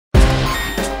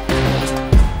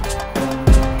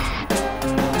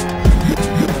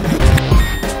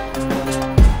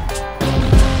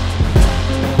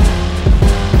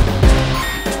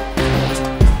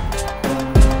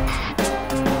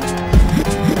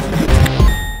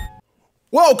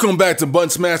Welcome back to Button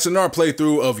Smash and our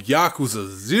playthrough of Yakuza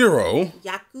 0.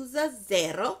 Yakuza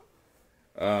 0.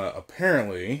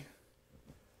 Apparently,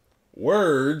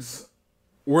 words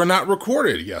were not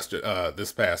recorded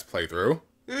this past playthrough.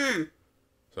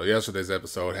 So yesterday's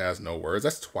episode has no words.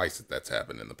 That's twice that's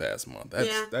happened in the past month.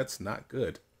 That's not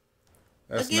good.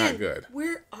 That's not good. We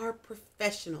are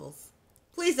professionals.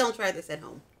 Please don't try this at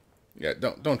home. Yeah,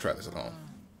 don't try this at home.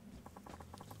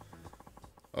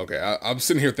 Okay, I'm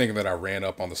sitting here thinking that I ran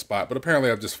up on the spot, but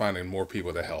apparently I'm just finding more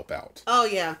people to help out. Oh,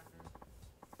 yeah.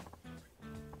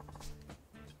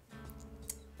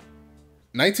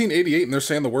 1988, and they're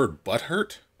saying the word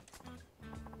butthurt?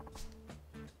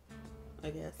 I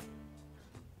guess.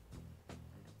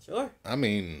 Sure. I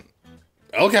mean,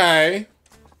 okay.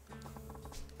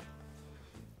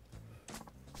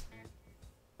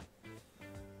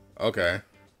 Okay.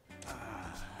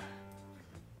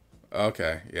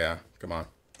 Okay, yeah, come on.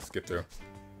 Let's get through.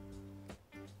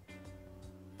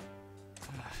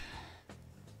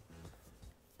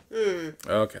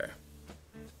 Okay.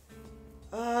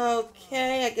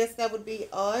 Okay, I guess that would be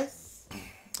us.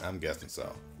 I'm guessing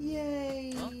so.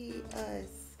 Yay,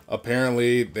 us.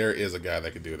 Apparently, there is a guy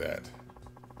that could do that.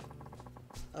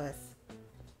 Us.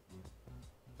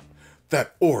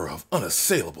 That aura of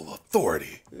unassailable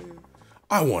authority.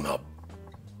 I want to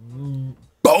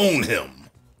bone him.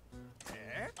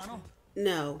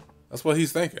 No. That's what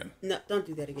he's thinking. No, don't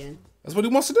do that again. That's what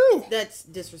he wants to do. That's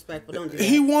disrespectful. Don't do that.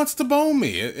 He wants to bone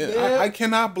me. I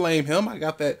cannot blame him. I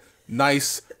got that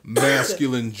nice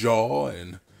masculine jaw,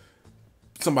 and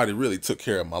somebody really took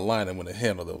care of my lining when it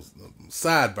handled those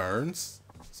sideburns.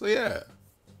 So yeah.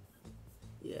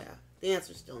 Yeah. The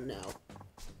answer's still no.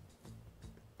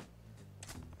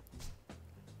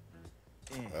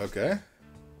 Okay.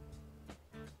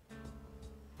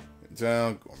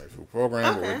 Down, gourmet food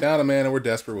program. Okay. We're down a man and we're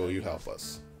desperate. Will you help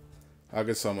us? How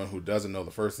could someone who doesn't know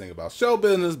the first thing about show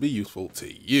business be useful to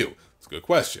you? It's a good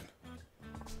question.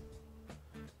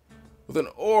 With an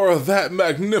aura that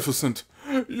magnificent,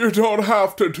 you don't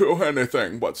have to do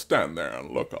anything but stand there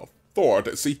and look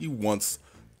authoritative. See, he wants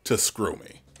to screw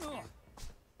me.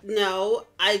 No,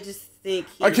 I just think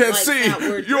he I can't likes see. how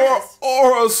we're Your dressed.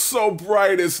 aura's so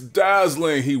bright, it's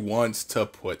dazzling. He wants to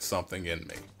put something in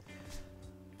me.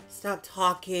 Stop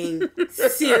talking.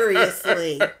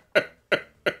 Seriously.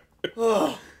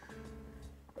 Oh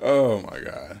my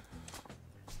God.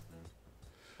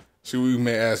 We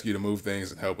may ask you to move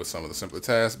things and help with some of the simpler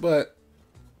tasks, but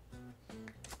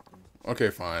okay,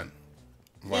 fine.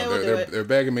 Yeah, we'll they're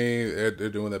begging me. They're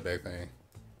doing that beg thing.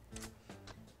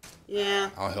 Yeah.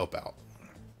 I'll help out.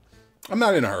 I'm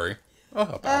not in a hurry. I'll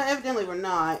help out. Evidently we're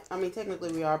not. I mean,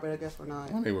 technically we are, but I guess we're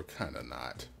not. I mean, we're kind of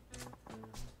not.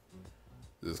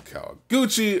 This is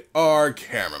Kawaguchi, our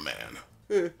cameraman.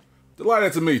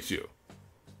 Delighted to meet you.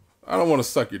 I don't want to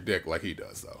suck your dick like he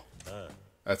does, though.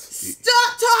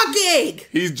 Stop talking!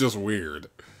 He's just weird.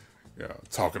 Yeah,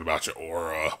 talking about your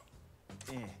aura.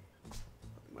 Oh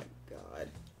my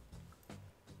God.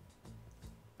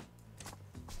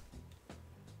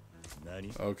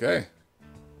 Okay.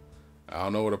 I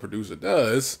don't know what a producer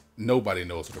does. Nobody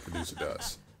knows what a producer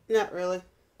does. Not really.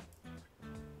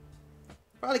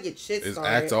 Probably get shit It's started.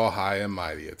 act all high and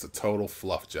mighty. It's a total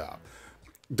fluff job.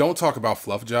 Don't talk about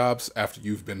fluff jobs after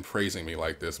you've been praising me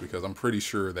like this, because I'm pretty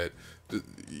sure that...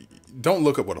 Don't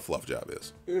look up what a fluff job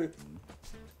is.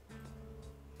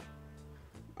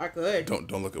 I could.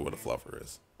 Don't look at what a fluffer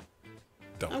is.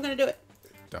 Don't. I'm gonna do it.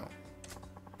 Don't.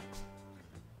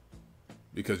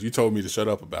 Because you told me to shut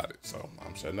up about it, so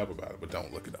I'm shutting up about it. But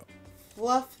don't look it up.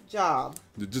 Fluff job.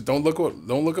 Just don't look up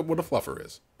what a fluffer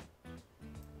is.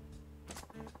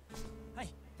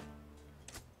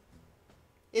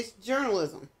 It's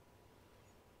journalism.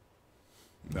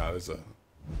 No, it's a...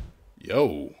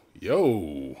 Yo.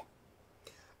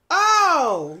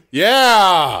 Oh!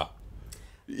 Yeah!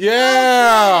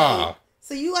 Yeah! Okay.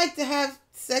 So you like to have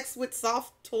sex with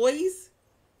soft toys?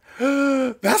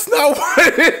 That's not what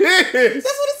it is!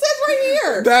 That's what it says right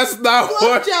here! That's not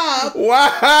Fluff job.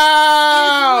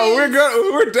 Wow!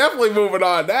 We're definitely moving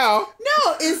on now.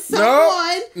 No, if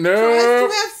someone tries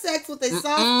to have sex with a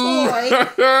soft toy,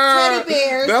 teddy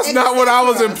bears... That's not what I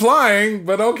was implying,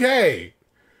 but okay.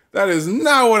 That is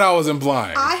not what I was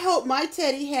implying. I hope my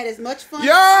teddy had as much fun as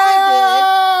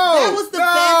I did. That was the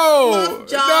best fluff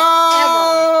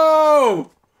job ever.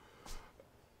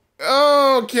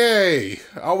 Okay.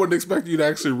 I wouldn't expect you to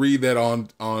actually read that on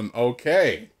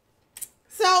okay.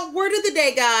 So, word of the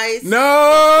day, guys.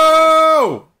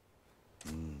 No!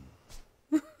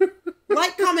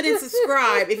 Like, comment, and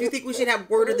subscribe if you think we should have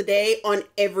word of the day on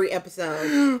every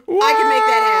episode. Wow. I can make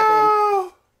that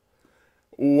happen.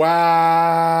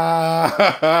 Wow.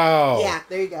 Yeah,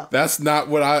 there you go. That's not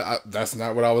what I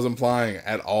was implying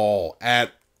at all.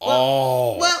 At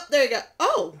all. Well, there you go.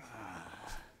 Oh.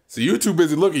 So you were too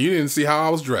busy looking. You didn't see how I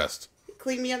was dressed. You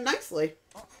cleaned me up nicely.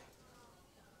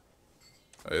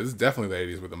 This is definitely the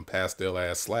 80s with them pastel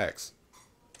ass slacks.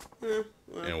 Well.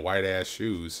 And white ass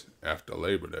shoes after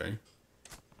Labor Day.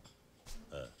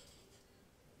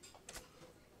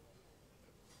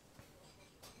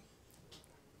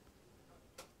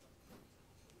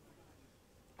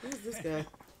 Who's this guy?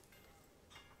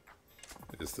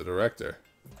 It's the director.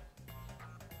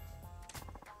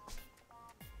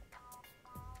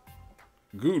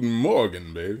 Guten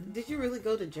Morgen, baby. Did you really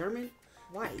go to German?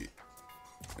 Why?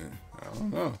 I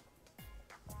don't know.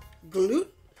 Glut?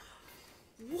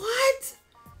 What?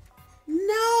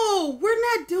 No,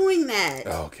 we're not doing that.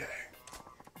 Okay.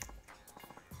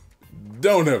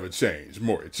 Don't ever change,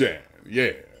 Mori-chan.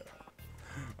 Yeah.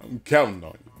 I'm counting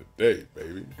on you today,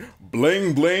 baby.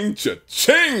 Bling, bling,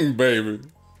 cha-ching, baby.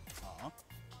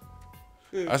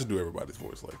 I should do everybody's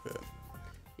voice like that.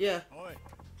 Yeah.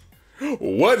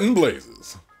 What in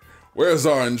blazes? Where's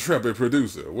our intrepid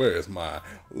producer? Where's my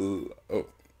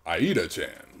Aida-chan?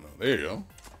 There you go.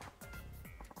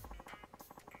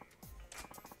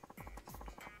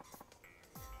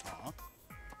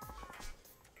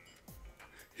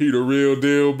 He the real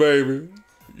deal, baby.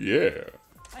 Yeah.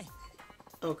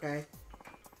 Okay.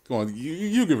 Come on,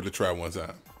 you give it a try one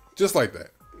time. Just like that.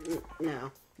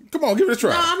 No. Come on, give it a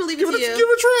try. No, I'm gonna leave it to you. Give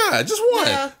it a try. Just one.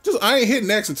 No. I ain't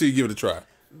hitting X until you give it a try.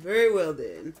 Very well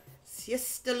then.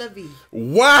 Siesta la vie.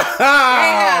 Wow.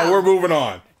 Yeah. We're moving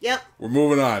on. Yep. We're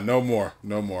moving on. No more.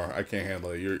 No more. I can't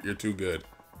handle it. You're too good.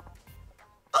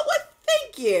 Oh, well,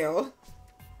 thank you.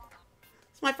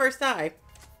 It's my first time.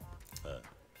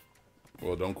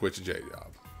 Well, don't quit your day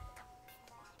job.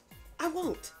 I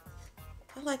won't.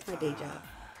 I like my day job.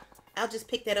 I'll just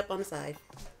pick that up on the side.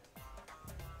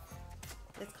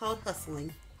 It's called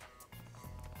hustling.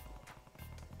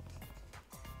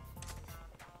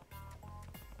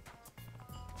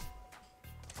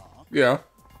 Yeah.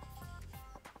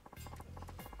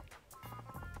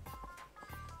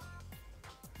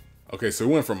 Okay, so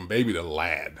we went from baby to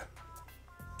lad.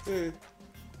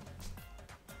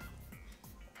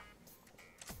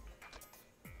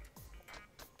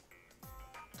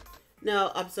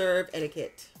 No, observe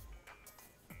etiquette.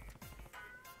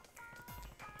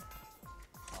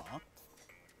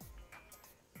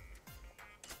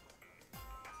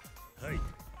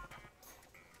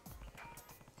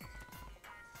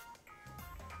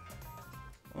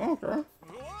 Okay.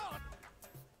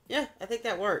 Yeah, I think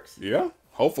that works. Yeah,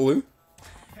 hopefully.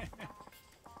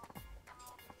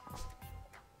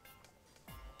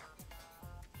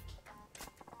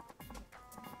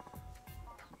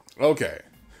 Okay.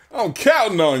 I'm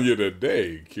counting on you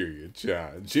today,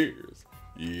 Kiryu-chan. Cheers.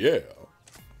 Yeah.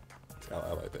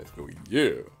 I like that. Let's go.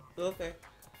 Yeah. Okay.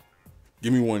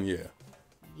 Give me one yeah.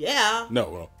 Yeah.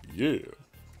 No, yeah.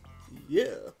 Yeah.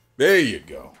 There you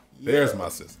go. Yeah. There's my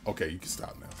sister. Okay, you can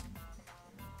stop now.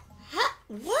 Ha-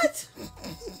 what?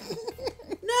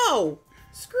 No.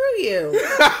 Screw you.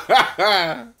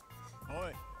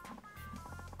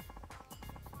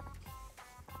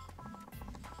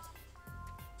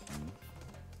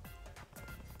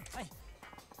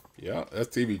 Yeah,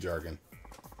 that's TV jargon.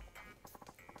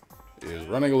 It is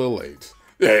running a little late.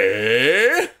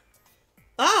 Hey!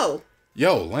 Oh.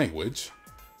 Yo, language.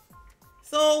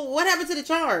 So what happened to the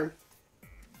charm?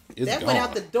 It's that gone. went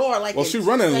out the door like. Well, in she's 2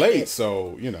 running late, seconds.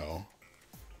 so you know.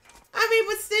 I mean,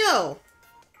 but still.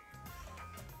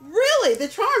 Really, the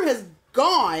charm has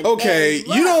gone. Okay, and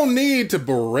you left. don't need to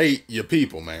berate your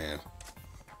people, man.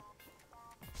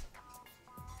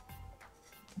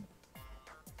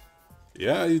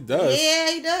 Yeah, he does.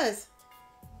 Yeah, he does.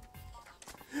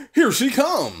 Here she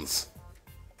comes.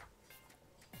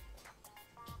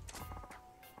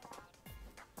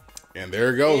 And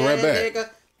there it goes, Yeah, right back. there you go.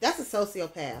 That's a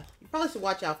sociopath. You probably should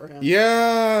watch out for him.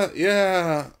 Yeah,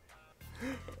 yeah.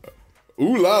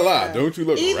 Ooh la la, Yeah. don't you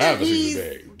look Either ravishing he's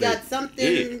today. got baby.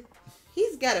 something. Yeah.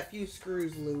 He's got a few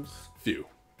screws loose. Few.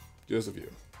 Just a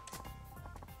few.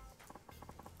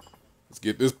 Let's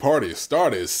get this party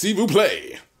started. S'il vous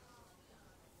plaît.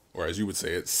 Or as you would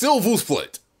say it, s'il vous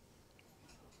plaît.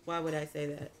 Why would I say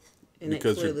that? And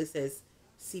Because it clearly says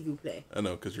s'il vous plaît. I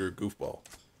know, because you're a goofball.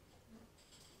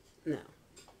 No.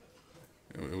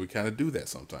 And we kind of do that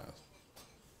sometimes.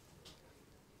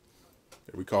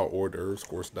 We call hors d'oeuvres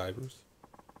course divers.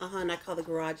 And I call the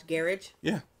garage garage.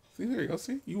 Yeah. See, there you go.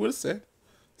 See, you would have said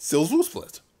s'il vous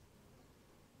plaît.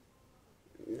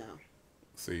 No.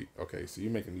 See, okay, so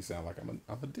you're making me sound like I'm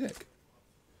a dick.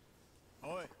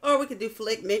 Or we could do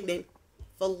filet mignon.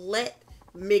 Filet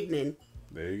mignon.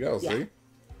 There you go. Yeah. See?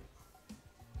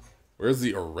 Where's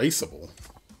the erasable?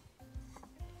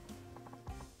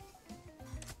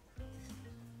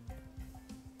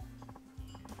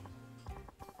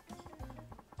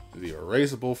 The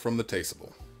erasable from the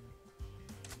tasteable.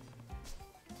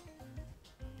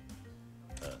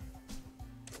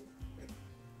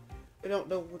 I don't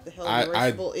know what the hell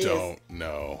erasable is. I don't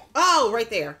know. Oh, right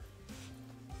there.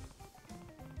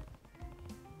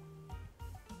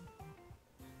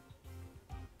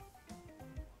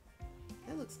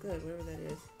 That looks good, whatever that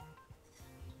is.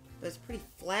 But it's pretty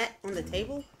flat on the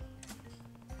table.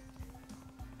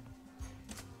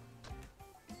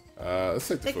 Let's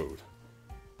take the food.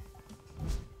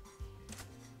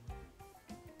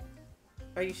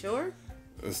 Are you sure?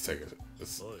 Let's take it.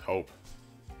 Let's hope.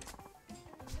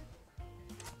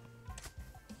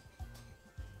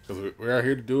 Because we're out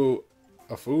here to do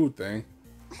a food thing.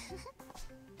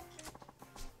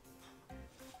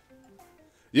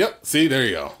 Yep. See, there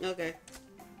you go. Okay.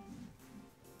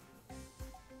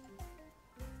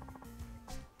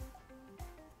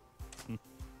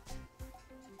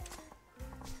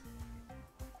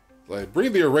 Like,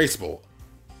 bring the erasable.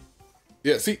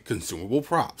 Yeah, see, consumable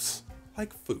props.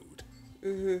 Like food.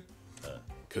 Mm-hmm.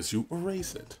 Because you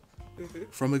erase it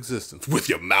from existence with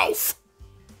your mouth.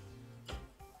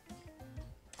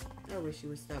 I wish you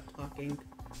would stop talking.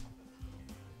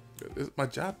 It's my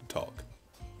job to talk.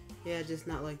 Yeah, just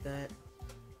not like that.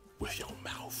 With your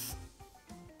mouth.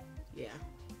 Yeah,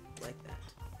 like that.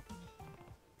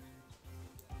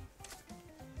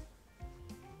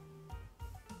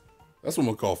 That's what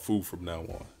we'll call food from now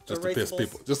on. Just to piss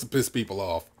people. Just to piss people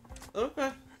off.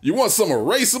 Okay. You want some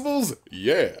erasables?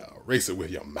 Yeah, erase it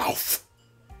with your mouth.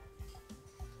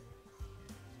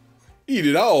 Eat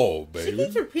it all, baby. She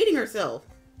keeps repeating herself.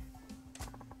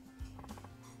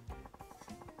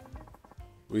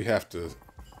 We have to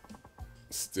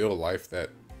still life that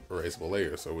erasable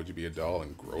layer. So would you be a doll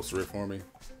and grocer it for me?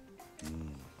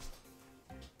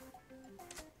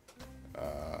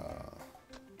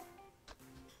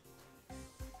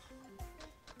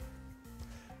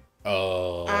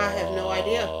 I have no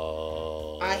idea.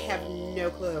 I have no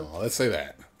clue. Let's say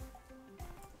that.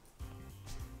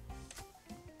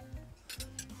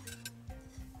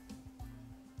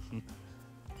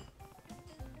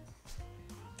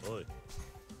 Oi.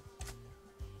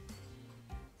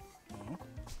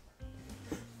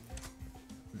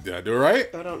 Did I do it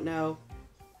right? I don't know.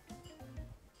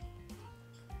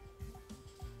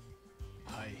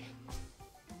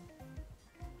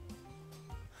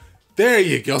 There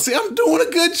you go. See, I'm doing a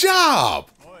good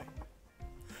job.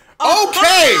 Oh,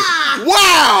 okay.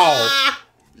 Wow.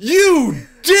 You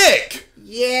dick.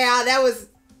 Yeah, that was...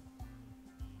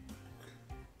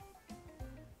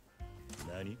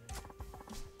 Nani?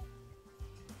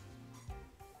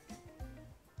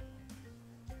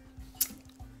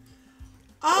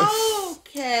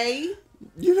 Okay.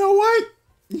 You know what?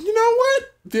 You know what?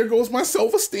 There goes my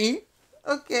self-esteem.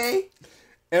 Okay.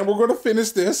 And we're going to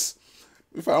finish this.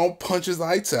 If I don't punch his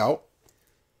lights out,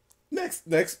 next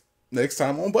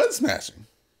time on Button Smashing.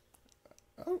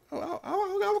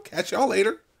 I'll catch y'all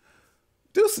later.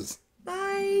 Deuces.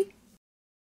 Bye.